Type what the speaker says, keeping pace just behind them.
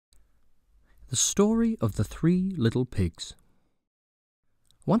The Story of the Three Little Pigs.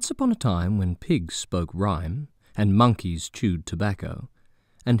 Once upon a time, when pigs spoke rhyme, and monkeys chewed tobacco,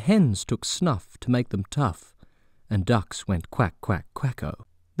 and hens took snuff to make them tough, and ducks went quack, quack, quacko,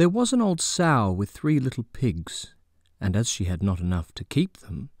 there was an old sow with 3 little pigs, and as she had not enough to keep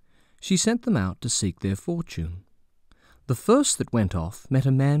them, she sent them out to seek their fortune. The first that went off met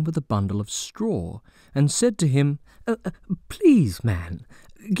a man with a bundle of straw, and said to him, "Please, man,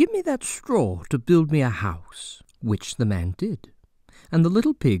 give me that straw to build me a house," which the man did, and the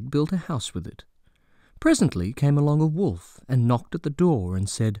little pig built a house with it. Presently came along a wolf, and knocked at the door, and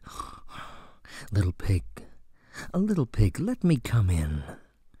said, little pig, let me come in."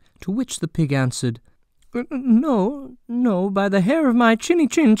 To which the pig answered, No, by the hair of my chinny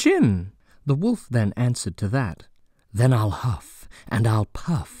chin chin." The wolf then answered to that, "Then I'll huff, and I'll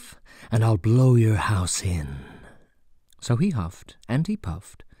puff, and I'll blow your house in." So he huffed, and he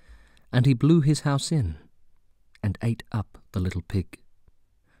puffed, and he blew his house in, and ate up the little pig.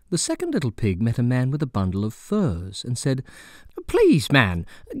 The second little pig met a man with a bundle of furs, and said, "Please, man,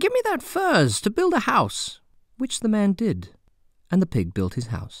 give me that furs to build a house," which the man did, and the pig built his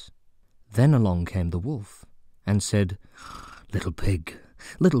house. Then along came the wolf, and said, little pig,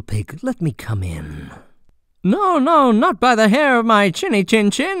 let me come in." No, not by the hair of my chinny chin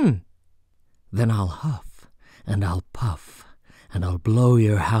chin." "Then I'll huff, and I'll puff, and I'll blow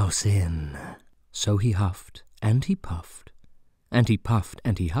your house in." So he huffed, and he puffed, and he puffed,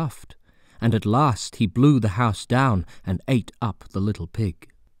 and he huffed, and at last he blew the house down and ate up the little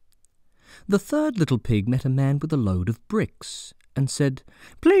pig. The third little pig met a man with a load of bricks, and said,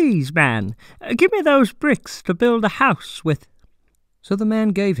 "Please, man, give me those bricks to build a house with." So the man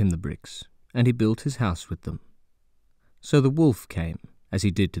gave him the bricks, and he built his house with them. So the wolf came, as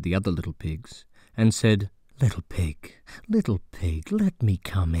he did to the other little pigs, and said, little pig, let me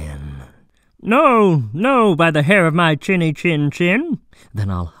come in." No, by the hair of my chinny chin chin." "Then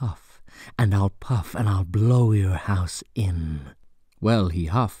I'll huff, and I'll puff, and I'll blow your house in." Well, he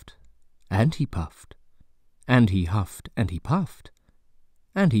huffed, and he puffed, and he huffed, and he puffed,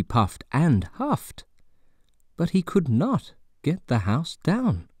 and he puffed and huffed, but he could not get the house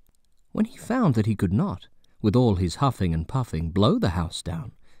down. When he found that he could not, with all his huffing and puffing, blow the house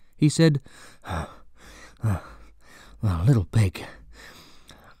down, he said, Well, little pig,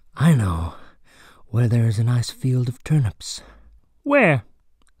 I know where there is a nice field of turnips." "Where?"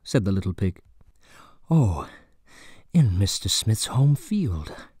 said the little pig. "Oh, in Mr. Smith's home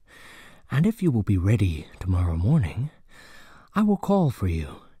field. And if you will be ready tomorrow morning, I will call for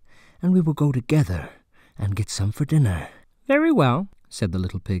you, and we will go together and get some for dinner." "Very well," said the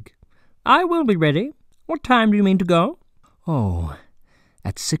little pig. "I will be ready. What time do you mean to go?" "Oh,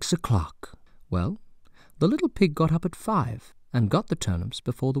 at 6 o'clock. Well, the little pig got up at 5, and got the turnips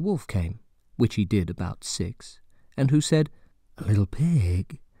before the wolf came, which he did about 6, and who said, "Little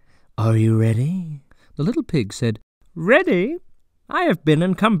pig, are you ready?" The little pig said, "Ready? I have been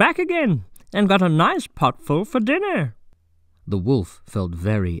and come back again, and got a nice potful for dinner." The wolf felt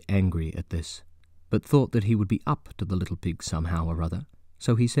very angry at this, but thought that he would be up to the little pig somehow or other,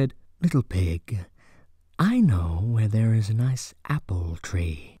 so he said, "Little pig, I know where there is a nice apple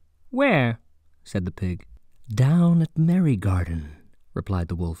tree." "Where?" said the pig. "Down at Merry Garden," replied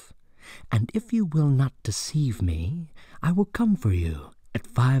the wolf. "And if you will not deceive me, I will come for you at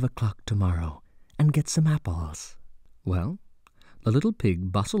 5 o'clock tomorrow and get some apples." Well, the little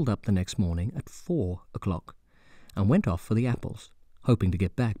pig bustled up the next morning at 4 o'clock, and went off for the apples, hoping to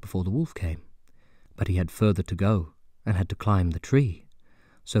get back before the wolf came. But he had further to go, and had to climb the tree,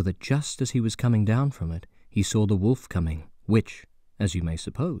 so that just as he was coming down from it, he saw the wolf coming, which, as you may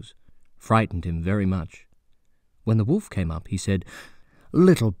suppose, frightened him very much. When the wolf came up, he said,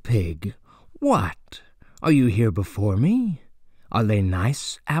 "Little pig, what? Are you here before me? Are they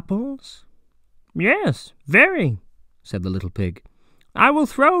nice apples?" "Yes, very," said the little pig. "I will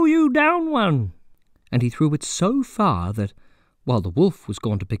throw you down one." And he threw it so far that, while the wolf was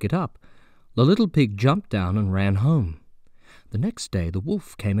gone to pick it up, the little pig jumped down and ran home. The next day the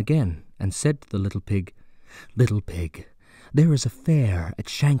wolf came again, and said to the little pig, "Little pig, there is a fair at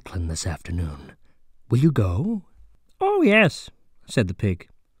Shanklin this afternoon. Will you go?" "Oh, yes," said the pig.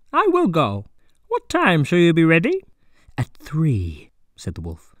 "I will go. What time shall you be ready?" "At 3, said the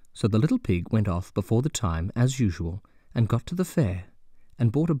wolf. So the little pig went off before the time, as usual, and got to the fair,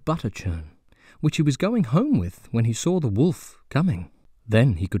 and bought a butter churn, which he was going home with when he saw the wolf coming.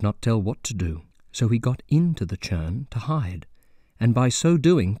 Then he could not tell what to do, so he got into the churn to hide, and by so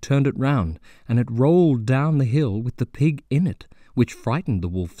doing turned it round, and it rolled down the hill with the pig in it, which frightened the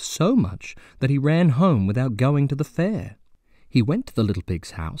wolf so much that he ran home without going to the fair. He went to the little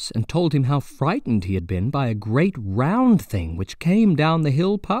pig's house and told him how frightened he had been by a great round thing which came down the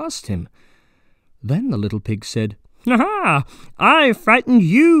hill past him. Then the little pig said, "Aha! I frightened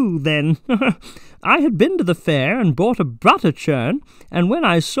you, then. I had been to the fair and bought a butter churn, and when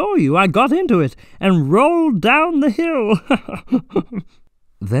I saw you I got into it and rolled down the hill."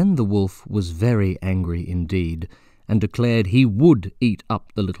 Then the wolf was very angry indeed, and declared he would eat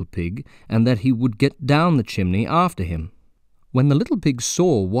up the little pig, and that he would get down the chimney after him. When the little pig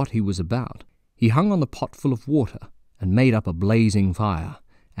saw what he was about, he hung on the pot full of water and made up a blazing fire,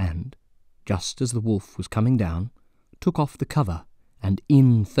 and, just as the wolf was coming down, took off the cover, and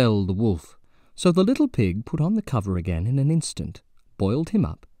in fell the wolf. So the little pig put on the cover again in an instant, boiled him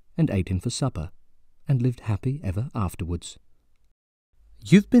up, and ate him for supper, and lived happy ever afterwards.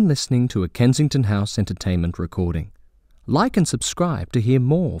 You've been listening to a Kensington House Entertainment recording. Like and subscribe to hear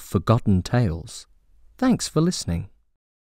more forgotten tales. Thanks for listening.